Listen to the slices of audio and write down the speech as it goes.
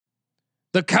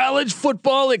The college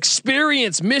football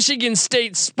experience, Michigan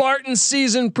State Spartans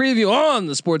season preview on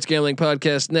the Sports Gambling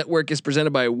Podcast Network is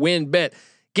presented by WynnBET.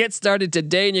 Get started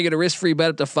today and you get a risk-free bet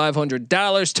up to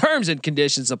 $500. Terms and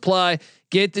conditions apply.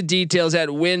 Get the details at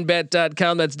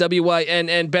wynnbet.com. That's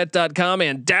WYNNBet.com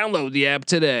and download the app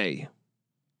today.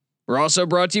 We're also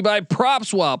brought to you by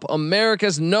PropSwap,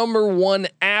 America's #1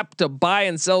 app to buy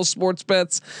and sell sports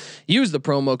bets. Use the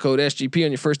promo code SGP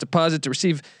on your first deposit to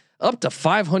receive up to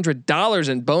 $500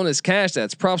 in bonus cash.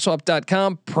 That's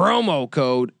PropSwap.com, promo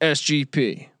code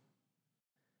SGP.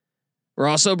 We're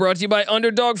also brought to you by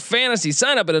Underdog Fantasy.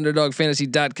 Sign up at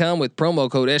UnderdogFantasy.com with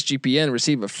promo code SGPN.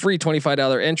 Receive a free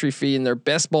 $25 entry fee in their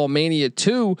Best Ball Mania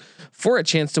 2 for a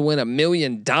chance to win $1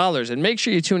 million. And make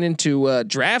sure you tune into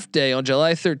Draft Day on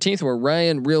July 13th, where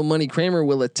Ryan Real Money Kramer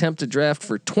will attempt to draft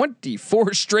for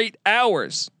 24 straight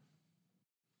hours.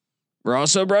 We're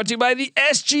also brought to you by the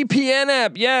SGPN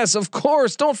app. Yes, of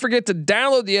course. Don't forget to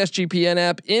download the SGPN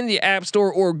app in the App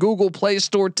Store or Google Play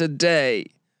Store today.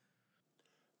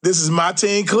 This is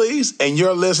Martin Cleese, and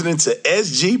you're listening to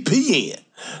SGPN.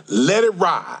 Let it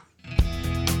ride.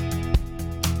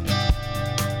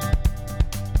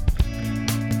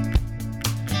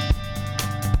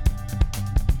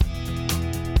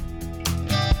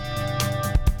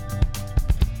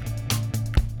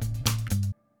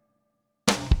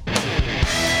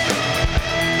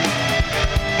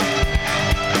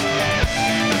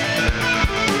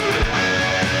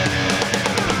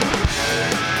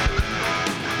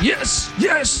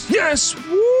 Yes.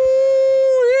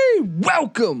 Woo-wee.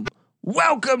 Welcome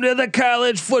to the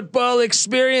college football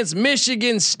experience,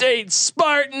 Michigan State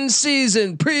Spartans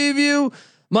season preview.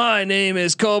 My name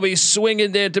is Colby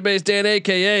Swinging Database Dan,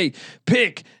 aka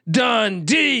Pick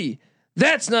Dundee.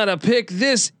 That's not a pick.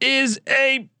 This is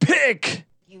a pick.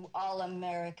 You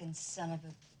all-American son of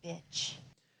a bitch.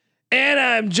 And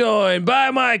I'm joined by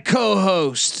my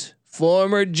co-host,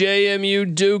 former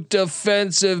JMU Duke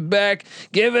defensive back.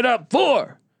 Give it up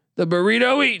for the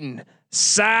burrito eating,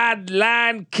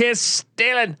 sideline kiss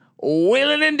stealing,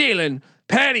 wheeling and dealing,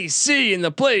 Patty C in the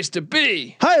place to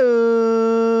be. Hi,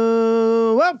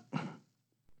 well,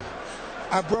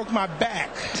 I broke my back.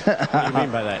 What do you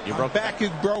mean by that? You broke my back is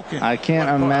broken. I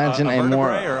can't imagine a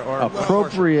more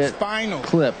appropriate spinal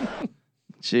clip.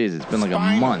 Jeez, it's been like a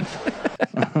month.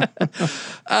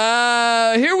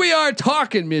 Here we are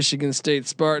talking Michigan State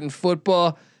Spartan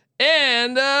football,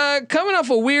 and coming off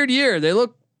a weird year. They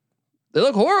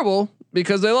look horrible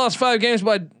because they lost 5 games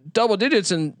by double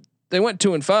digits and they went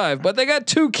 2-5, but they got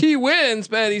 2 key wins,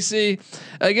 Patty C,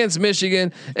 against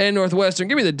Michigan and Northwestern.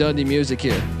 Give me the Dundee music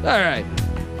here. All right,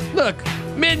 look,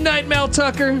 Midnight Mel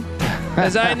Tucker,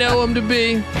 as I know him to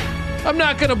be. I'm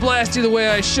not gonna blast you the way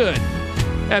I should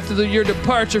after your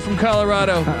departure from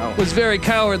Colorado was very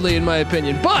cowardly in my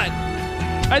opinion, but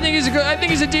I think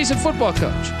he's a decent football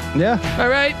coach. Yeah. All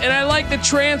right, and I like the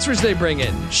transfers they bring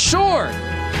in. Sure.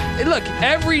 Look,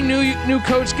 every new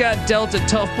coach got dealt a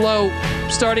tough blow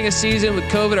starting a season with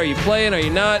COVID. Are you playing? Are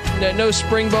you not? No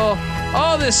spring ball.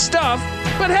 All this stuff.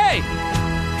 But hey,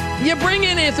 you bring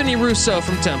in Anthony Russo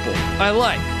from Temple. I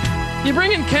like. You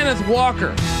bring in Kenneth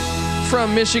Walker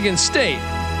from Michigan State.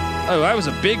 Oh, I was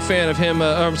a big fan of him.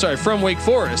 From Wake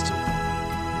Forest.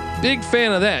 Big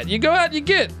fan of that. You go out, you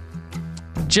get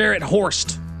Jarrett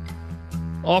Horst,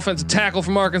 offensive tackle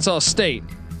from Arkansas State.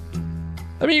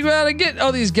 I mean, you go out and get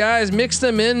all these guys, mix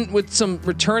them in with some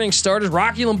returning starters.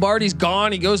 Rocky Lombardi's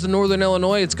gone. He goes to Northern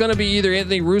Illinois. It's going to be either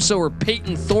Anthony Russo or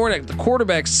Peyton Thorne at the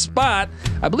quarterback spot.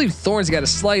 I believe Thorne's got a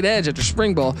slight edge after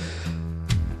spring ball.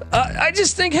 I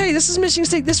just think, hey, this is Michigan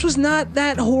State. This was not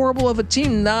that horrible of a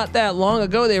team not that long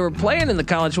ago. They were playing in the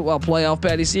college football playoff,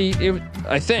 Patty C.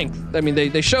 I think. I mean,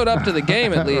 they showed up to the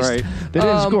game at least. Right. They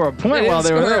didn't score a point while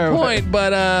they were there.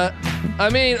 But I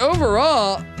mean,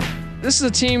 overall, this is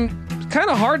a team kind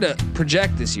of hard to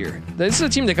project this year. This is a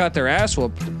team that got their ass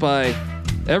whooped by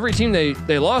every team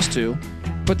they lost to,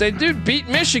 but they did beat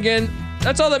Michigan.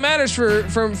 That's all that matters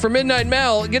for Midnight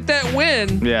Mel. Get that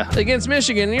win against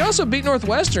Michigan. And you also beat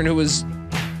Northwestern, who was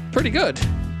pretty good.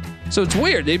 So it's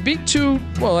weird. They beat 2.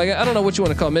 Well, I don't know what you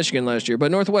want to call Michigan last year,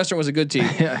 but Northwestern was a good team.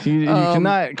 Yeah, you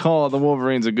cannot call the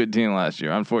Wolverines a good team last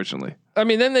year, unfortunately. I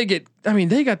mean, then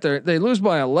they lose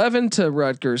by 11 to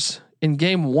Rutgers in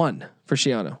game 1 for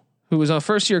Schiano, who was a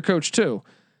first-year coach too.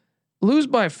 Lose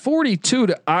by 42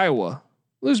 to Iowa.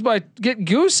 Get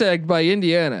goose egged by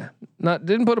Indiana.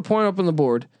 Didn't put a point up on the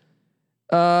board.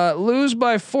 Lose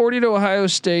by 40 to Ohio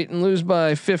State and lose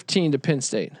by 15 to Penn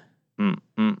State.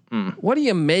 What do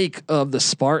you make of the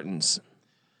Spartans?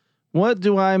 What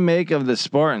do I make of the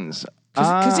Spartans?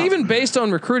 Because even based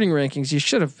on recruiting rankings, you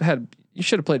should have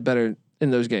played better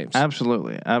in those games.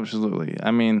 Absolutely.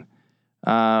 I mean,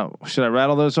 should I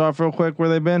rattle those off real quick where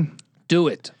they've been? Do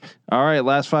it. All right,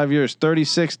 last 5 years,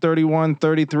 36, 31,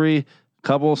 33,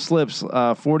 couple slips,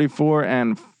 44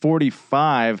 and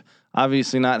 45.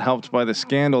 Obviously not helped by the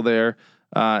scandal there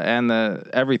and the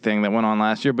everything that went on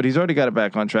last year, but he's already got it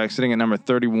back on track, sitting at number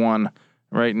 31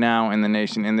 right now in the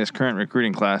nation in this current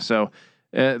recruiting class. So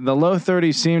the low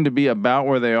 30s seem to be about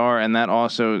where they are, and that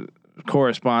also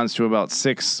corresponds to about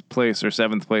 6th place or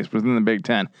 7th place within the Big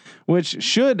Ten, which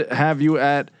should have you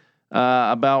at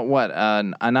about what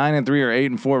a 9-3 or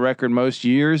 8-4 record most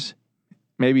years,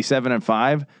 maybe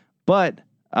 7-5, but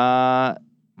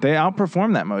they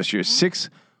outperform that most years. 6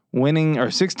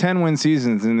 10 win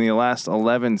seasons in the last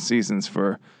 11 seasons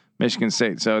for Michigan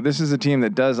State. So this is a team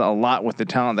that does a lot with the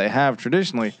talent they have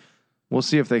traditionally. We'll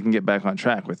see if they can get back on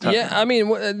track with Tucker. Yeah, I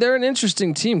mean they're an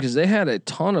interesting team because they had a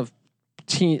ton of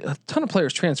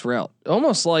players transfer out,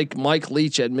 almost like Mike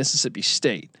Leach at Mississippi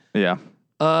State. Yeah.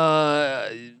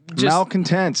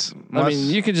 Malcontents. I mean,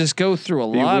 you could just go through a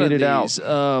lot of these.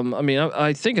 I mean,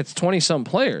 I think it's 20 some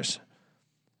players.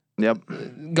 Yep.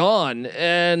 Gone.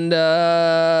 And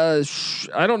I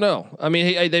don't know. I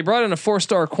mean, they brought in a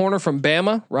 4-star corner from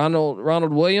Bama,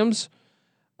 Ronald Williams,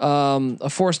 a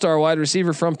 4-star wide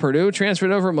receiver from Purdue,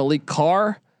 transferred over Malik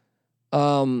Carr,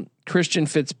 Christian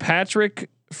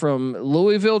Fitzpatrick from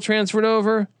Louisville transferred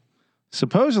over.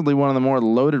 Supposedly one of the more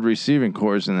loaded receiving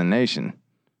corps in the nation.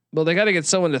 Well, they got to get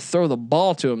someone to throw the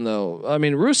ball to him, though. I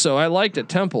mean, Russo, I liked at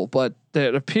Temple, but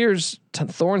it appears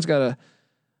Thorne's got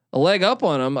a leg up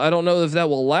on him. I don't know if that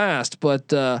will last,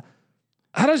 but I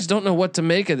just don't know what to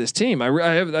make of this team.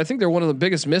 I think they're one of the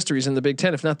biggest mysteries in the Big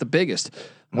Ten, if not the biggest.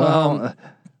 Well,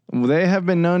 they have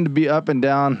been known to be up and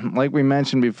down, like we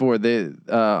mentioned before. They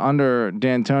under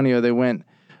D'Antonio, they went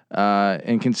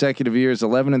in consecutive years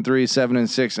 11-3,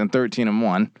 7-6, and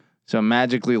 13-1. So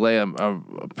magically lay a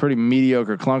pretty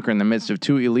mediocre clunker in the midst of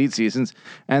 2 elite seasons,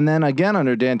 and then again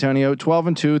under D'Antonio,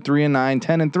 12-2, 3-9,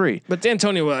 10-3. But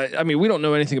D'Antonio, I mean, we don't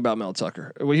know anything about Mel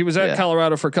Tucker. He was at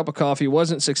Colorado for a cup of coffee,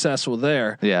 wasn't successful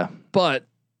there. Yeah, but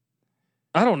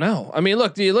I don't know. I mean,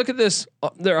 look, do you look at this?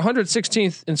 They're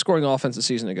 116th in scoring offense a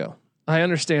season ago. I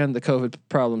understand the COVID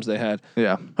problems they had.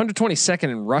 Yeah, 122nd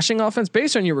in rushing offense.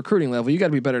 Based on your recruiting level, you got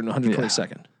to be better than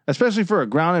 122nd, especially for a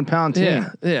ground and pound team.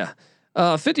 Yeah.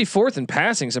 54th in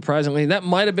passing, surprisingly. That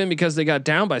might have been because they got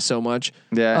down by so much.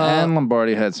 Yeah, and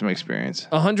Lombardi had some experience.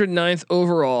 109th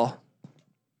overall.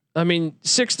 I mean,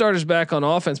 6 starters back on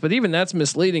offense, but even that's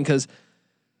misleading because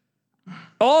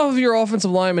all of your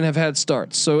offensive linemen have had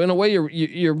starts. So in a way,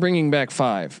 you're bringing back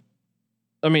 5.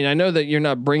 I mean, I know that you're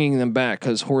not bringing them back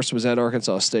because Horst was at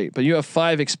Arkansas State, but you have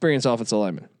 5 experienced offensive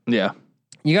linemen. Yeah,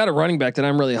 you got a running back that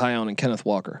I'm really high on in Kenneth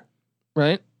Walker,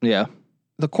 right? Yeah.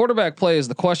 The quarterback play is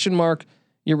the question mark.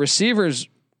 Your receivers,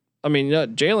 I mean,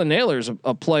 Jalen Naylor's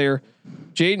a player.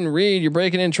 Jaden Reed, you're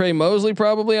breaking in Trey Mosley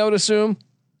probably, I would assume.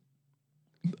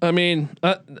 I mean,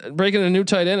 breaking a new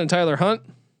tight end and Tyler Hunt.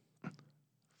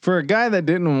 For a guy that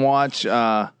didn't watch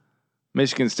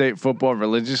Michigan State football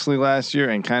religiously last year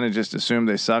and kind of just assumed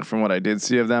they suck from what I did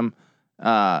see of them,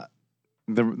 the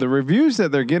reviews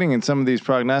that they're getting in some of these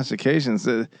prognostications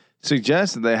that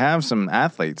suggest that they have some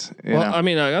athletes. You know? I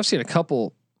mean, I've seen a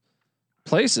couple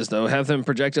places though have them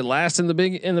projected last in the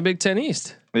Big Ten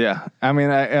East. Yeah, I mean,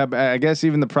 I guess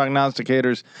even the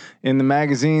prognosticators in the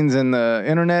magazines and the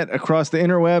internet across the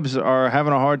interwebs are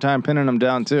having a hard time pinning them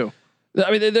down too. I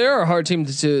mean, they're a hard team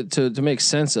to make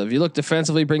sense of. You look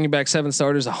defensively, bringing back 7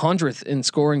 starters, 100th in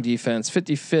scoring defense,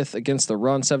 55th against the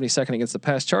run, 72nd against the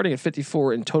pass, charting at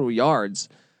 54 in total yards.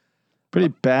 Pretty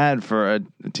bad for a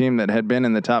team that had been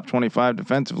in the top 25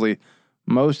 defensively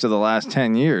most of the last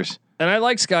 10 years. And I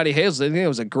like Scotty Hazel. I think it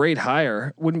was a great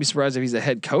hire. Wouldn't be surprised if he's a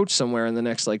head coach somewhere in the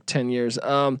next 10 years.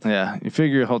 Yeah, you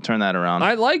figure he'll turn that around.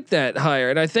 I like that hire,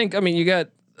 and I think you got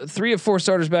 3 of 4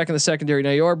 starters back in the secondary. Now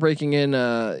you are breaking in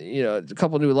a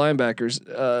couple new linebackers.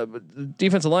 But the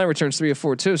defensive line returns 3 of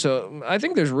 4 too. So I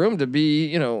think there's room to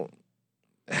be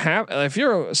if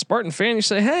you're a Spartan fan, you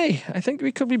say, hey, I think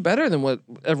we could be better than what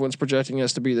everyone's projecting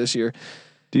us to be this year.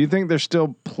 Do you think they're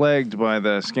still plagued by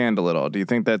the scandal at all? Do you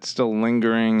think that's still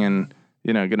lingering and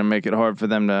going to make it hard for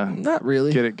them to not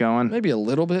really get it going? Maybe a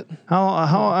little bit. How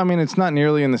I mean, it's not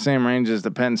nearly in the same range as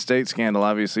the Penn State scandal,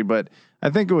 obviously, but I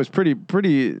think it was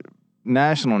pretty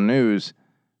national news.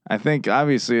 I think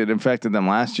obviously it affected them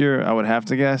last year, I would have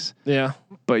to guess. Yeah.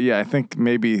 But yeah, I think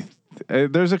maybe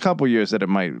there's a couple years that it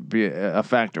might be a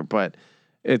factor, but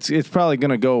it's probably going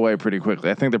to go away pretty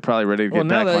quickly. I think they're probably ready to get back on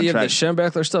track. Now that you have the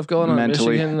Schembechler stuff going on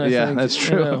mentally, in Michigan, I think, that's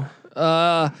true.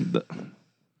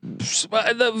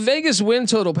 The Vegas win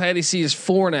total, Patty C, is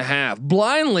 4.5.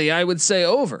 Blindly, I would say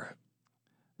over.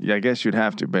 Yeah, I guess you'd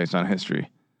have to based on history.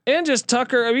 And just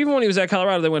Tucker. I mean, even when he was at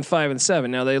Colorado, they went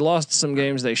 5-7. Now they lost some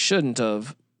games they shouldn't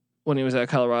have when he was at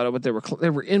Colorado, but they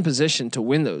were in position to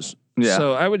win those. Yeah.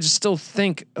 So I would just still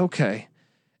think, okay.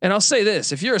 And I'll say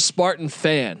this: if you're a Spartan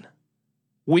fan,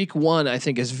 week 1 I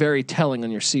think is very telling on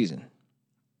your season.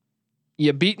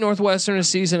 You beat Northwestern a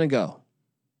season ago.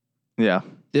 Yeah.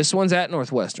 This one's at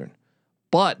Northwestern,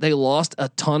 but they lost a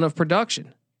ton of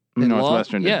production. They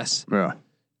Northwestern. Yes. Yeah.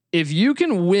 If you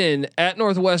can win at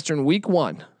Northwestern week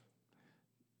 1.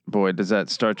 Boy, does that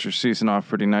start your season off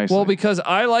pretty nicely. Well, because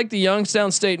I like the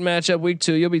Youngstown State matchup week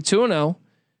 2. You'll be 2-0.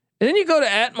 And then you go to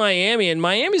at Miami, and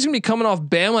Miami's going to be coming off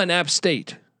Bama and App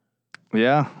State.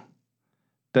 Yeah.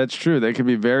 That's true. They could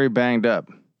be very banged up.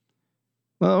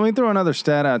 Well, let me throw another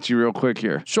stat out to you real quick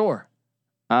here. Sure.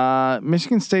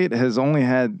 Michigan State has only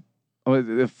had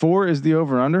 4 is the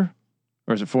over under,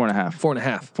 or is it 4.5?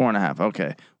 4.5. 4.5.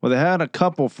 Okay. Well, they had a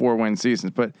couple 4-win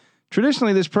seasons, but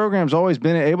traditionally this program's always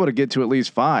been able to get to at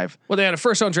least 5. Well, they had a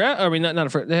first round draft. I mean, not a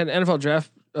first. They had an NFL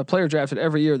draft, a player drafted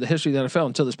every year in the history of the NFL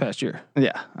until this past year.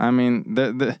 Yeah. I mean,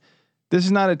 this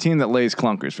is not a team that lays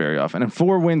clunkers very often, and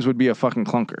 4 wins would be a fucking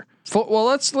clunker. Well,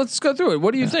 let's go through it.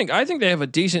 What do you think? I think they have a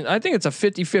decent. I think it's a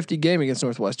 50-50 game against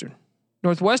Northwestern.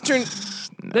 Northwestern,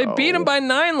 they beat them by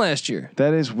 9 last year.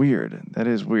 That is weird.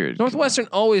 Northwestern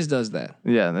always does that.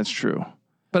 Yeah, that's true.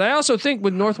 But I also think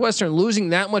with Northwestern losing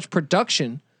that much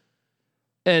production,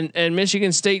 and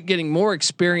Michigan State getting more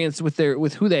experience with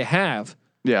who they have.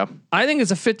 Yeah, I think it's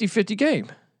a 50-50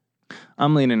 game.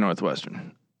 I'm leaning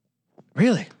Northwestern.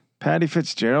 Really? Patty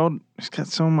Fitzgerald, he's got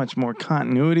so much more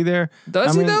continuity there.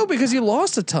 Does he though? Because he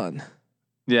lost a ton.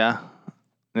 Yeah,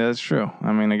 that's true.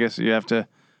 I mean, I guess you have to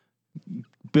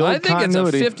build I think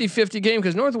continuity. It's a 50-50 game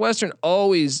because Northwestern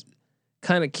always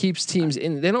kind of keeps teams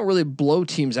in. They don't really blow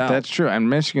teams out. That's true. And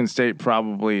Michigan State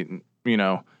probably,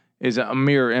 is a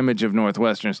mirror image of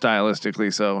Northwestern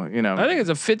stylistically. So, I think it's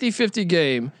a 50-50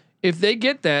 game. If they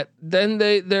get that, then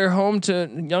they're home to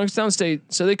Youngstown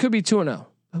State. So they could be 2-0.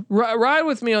 Ride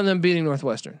with me on them beating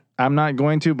Northwestern. I'm not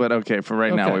going to, but okay, for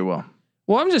right now we will.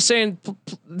 Well, I'm just saying,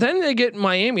 then they get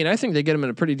Miami, and I think they get them in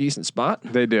a pretty decent spot.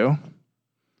 They do.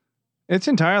 It's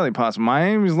entirely possible.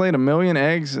 Miami's laid 1 million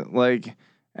eggs,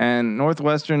 and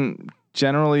Northwestern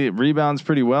generally rebounds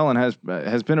pretty well and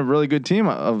has been a really good team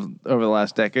over the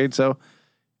last decade. So,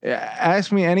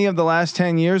 ask me any of the last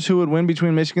 10 years who would win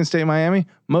between Michigan State and Miami.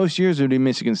 Most years it would be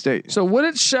Michigan State. So, would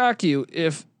it shock you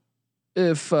if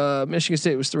Michigan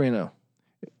State was 3-0?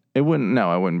 It wouldn't.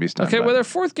 No, I wouldn't be stunned. Okay, well, their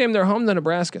 4th game, they're home to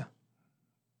Nebraska.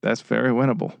 That's very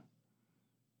winnable.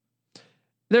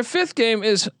 Their 5th game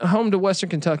is home to Western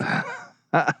Kentucky.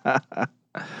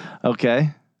 Okay.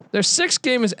 Their 6th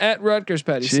game is at Rutgers,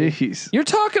 Patty. Jeez. You're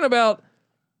talking about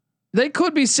they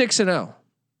could be 6-0.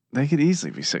 They could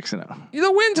easily be 6-0.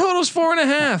 The win total's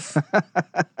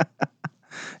 4.5.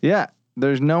 Yeah,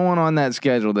 there's no one on that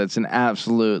schedule that's an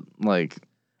absolute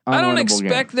I don't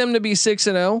expect them to be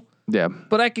 6-0. Yeah,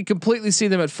 but I could completely see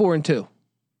them at 4-2.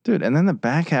 Dude, and then the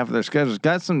back half of their schedule's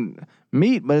got some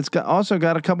meat, but it's also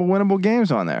got a couple winnable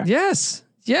games on there. Yes.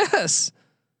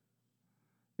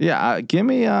 Yeah. Give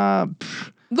me.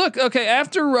 Look, okay.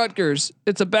 After Rutgers,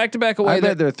 it's a back-to-back away. I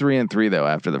bet they're 3-3 though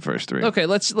after the first 3. Okay,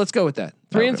 let's go with that.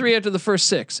 3-3 after the first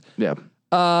 6. Yeah.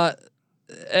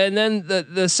 And then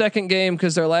the second game,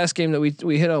 because their last game that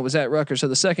we hit on was at Rutgers, so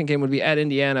the second game would be at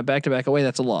Indiana, back-to-back away.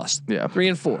 That's a loss. Yeah.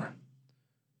 3-4.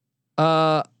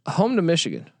 Home to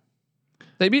Michigan.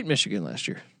 They beat Michigan last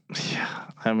year. Yeah,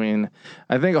 I mean,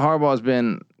 I think Harbaugh's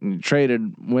been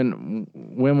traded win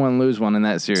one, lose one in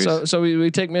that series. So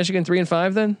we take Michigan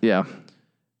 3-5 then. Yeah.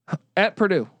 At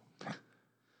Purdue.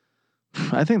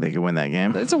 I think they could win that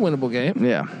game. It's a winnable game.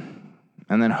 Yeah.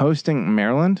 And then hosting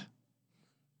Maryland.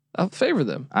 I'll favor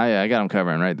them. I got them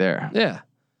covering right there. Yeah.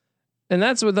 And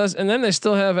that's with us. And then they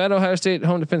still have at Ohio State,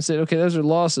 home to Penn State. Okay, those are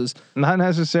losses. Not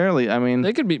necessarily. I mean,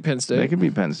 they could beat Penn State. They could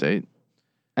beat Penn State.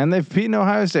 And they've beaten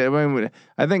Ohio State. I mean,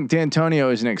 I think D'Antonio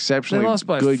is an exceptionally they lost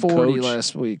by good 40 coach.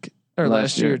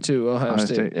 last year to Ohio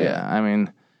State. Yeah. I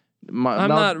mean, I'm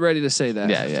not ready to say that.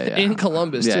 Yeah. In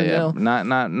Columbus, too. Yeah.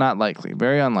 Not likely.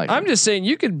 Very unlikely. I'm just saying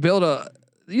you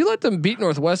let them beat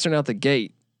Northwestern out the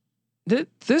gate.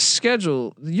 This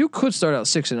schedule, you could start out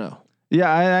 6-0.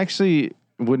 Yeah, I actually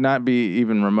would not be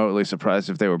even remotely surprised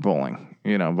if they were bowling,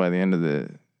 by the end of the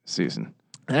season.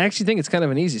 I actually think it's kind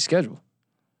of an easy schedule.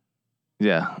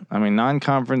 Yeah. I mean,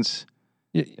 non-conference,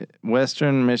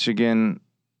 Western Michigan,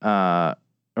 or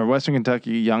Western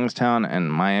Kentucky, Youngstown,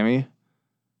 and Miami.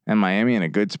 And Miami in a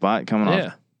good spot coming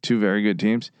off 2 very good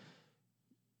teams.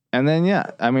 And then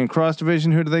I mean cross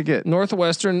division. Who do they get?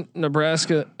 Northwestern,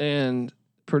 Nebraska, and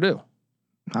Purdue.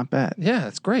 Not bad. Yeah,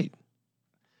 it's great.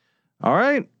 All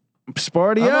right,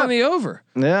 Sparty I'm up. on the over.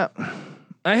 Yeah.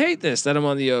 I hate this that I'm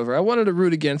on the over. I wanted to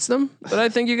root against them, but I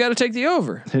think you got to take the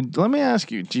over. Let me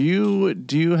ask you: Do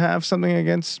you have something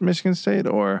against Michigan State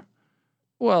or?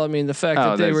 Well, I mean, the fact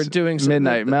that they were doing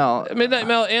Midnight Mel,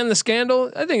 and the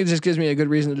scandal, I think it just gives me a good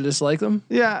reason to dislike them.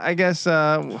 Yeah, I guess.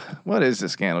 What is the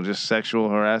scandal? Just sexual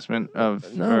harassment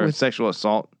or sexual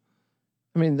assault?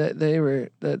 I mean, they were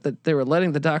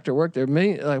letting the doctor work there.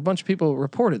 A bunch of people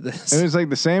reported this. It was like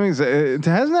the same. Hasn't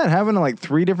that happened to like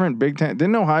 3 different Big Ten?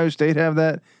 Didn't Ohio State have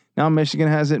that? Now Michigan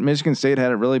has it. Michigan State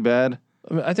had it really bad.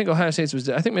 I mean, I think Ohio State's was.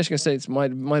 I think Michigan State's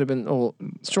might have been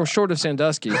short of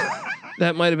Sandusky.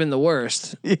 That might have been the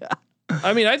worst. Yeah.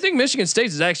 I mean, I think Michigan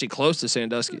State's is actually close to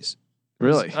Sandusky's.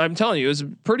 Really? I'm telling you, it was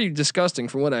pretty disgusting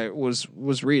from what I was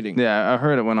reading. Yeah, I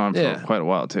heard it went on for quite a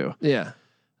while too. Yeah.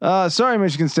 Sorry,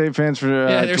 Michigan State fans, for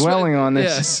dwelling on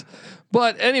this. Yes.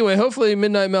 But anyway, hopefully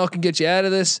Midnight Mel can get you out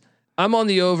of this. I'm on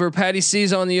the over. Patty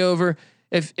C's on the over.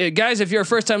 If you're a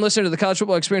first time listener to the College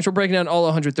Football Experience, we're breaking down all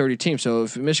 130 teams. So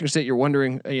if Michigan State, you're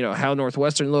wondering, how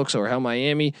Northwestern looks or how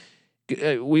Miami,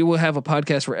 we will have a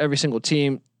podcast for every single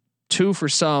team, 2 for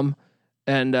some,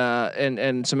 and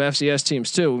some FCS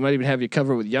teams too. We might even have you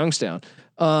covered with Youngstown.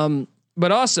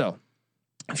 But also,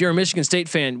 if you're a Michigan State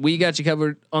fan, we got you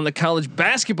covered on the College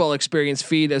Basketball Experience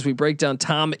feed as we break down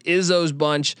Tom Izzo's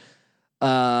bunch.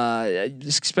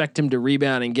 Just expect him to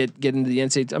rebound and get into the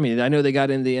NCAA. I mean, I know they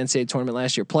got into the NCAA tournament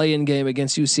last year, play-in game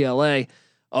against UCLA,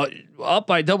 up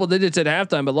by double digits at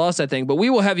halftime, but lost that thing. But we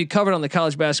will have you covered on the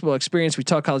College Basketball Experience. We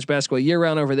talk college basketball year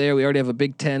round over there. We already have a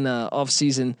Big Ten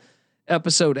off-season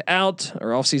episode out,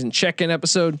 or off-season check-in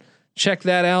episode. Check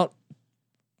that out.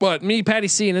 But me, Patty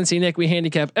C, and NC Nick, we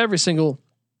handicap every single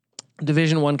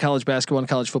Division I college basketball and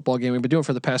college football game. We've been doing it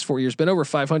for the past 4 years. Been over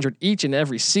 500 each and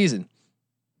every season.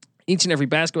 Each and every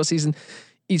basketball season,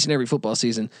 each and every football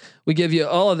season. We give you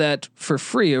all of that for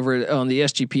free over on the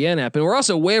SGPN app. And we're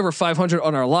also way over 500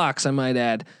 on our locks, I might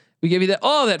add. We give you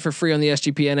all of that for free on the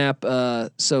SGPN app.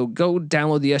 So go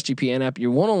download the SGPN app.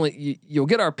 You'll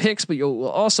get our picks, but you'll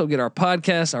also get our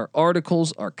podcasts, our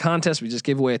articles, our contests. We just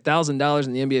gave away $1,000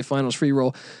 in the NBA Finals free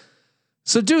roll.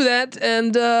 So do that,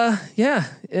 and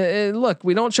look,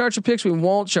 we don't charge for picks. We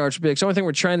won't charge for picks. The only thing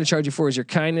we're trying to charge you for is your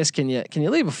kindness. Can you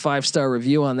leave a 5-star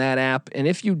review on that app? And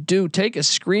if you do, take a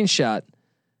screenshot,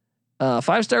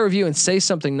 5-star review, and say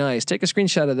something nice. Take a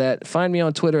screenshot of that. Find me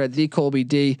on Twitter at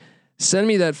 @TheColbyD. Send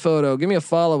me that photo. Give me a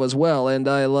follow as well, and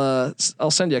I'll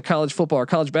send you a college football or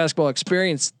college basketball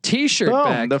experience T-shirt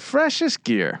back. The freshest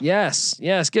gear. Yes.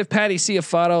 Give Patty C a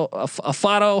follow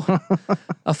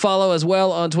as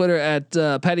well on Twitter at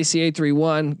Patty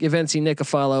C831. Give NC Nick a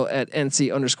follow at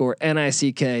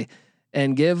NC_NICK,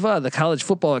 and give the college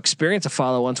football experience a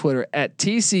follow on Twitter at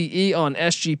TCE on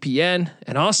SGPN,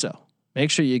 and also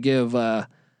make sure you give the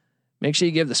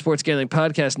Sports Gambling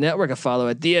Podcast Network a follow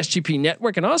at the SGP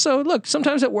Network. And also, look,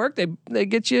 sometimes at work they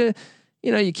get you.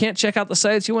 You can't check out the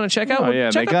sites you want to check out. Oh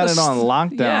yeah, they got it on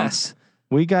lockdown. Yes,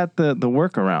 we got the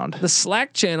workaround. The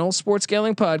Slack channel, Sports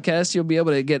Gambling Podcast. You'll be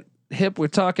able to get hip. We're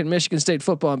talking Michigan State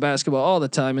football and basketball all the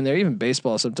time in there, even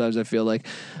baseball sometimes. I feel like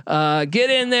get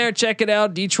in there, check it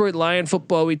out. Detroit Lion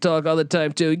football we talk all the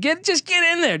time too. Get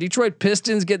in there. Detroit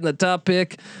Pistons getting the top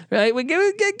pick, right? We get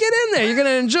in there. You're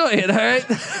gonna enjoy it. All right,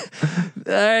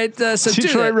 all right. So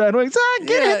Detroit Red Wings.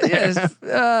 Get in there.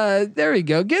 Yes. There we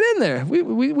go. Get in there. We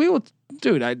will,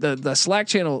 dude. The Slack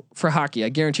channel for hockey. I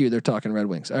guarantee you they're talking Red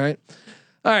Wings. All right.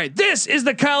 All right, this is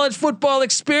the College Football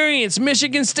Experience,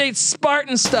 Michigan State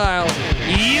Spartan style.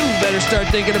 You better start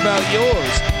thinking about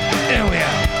yours. And we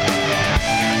out.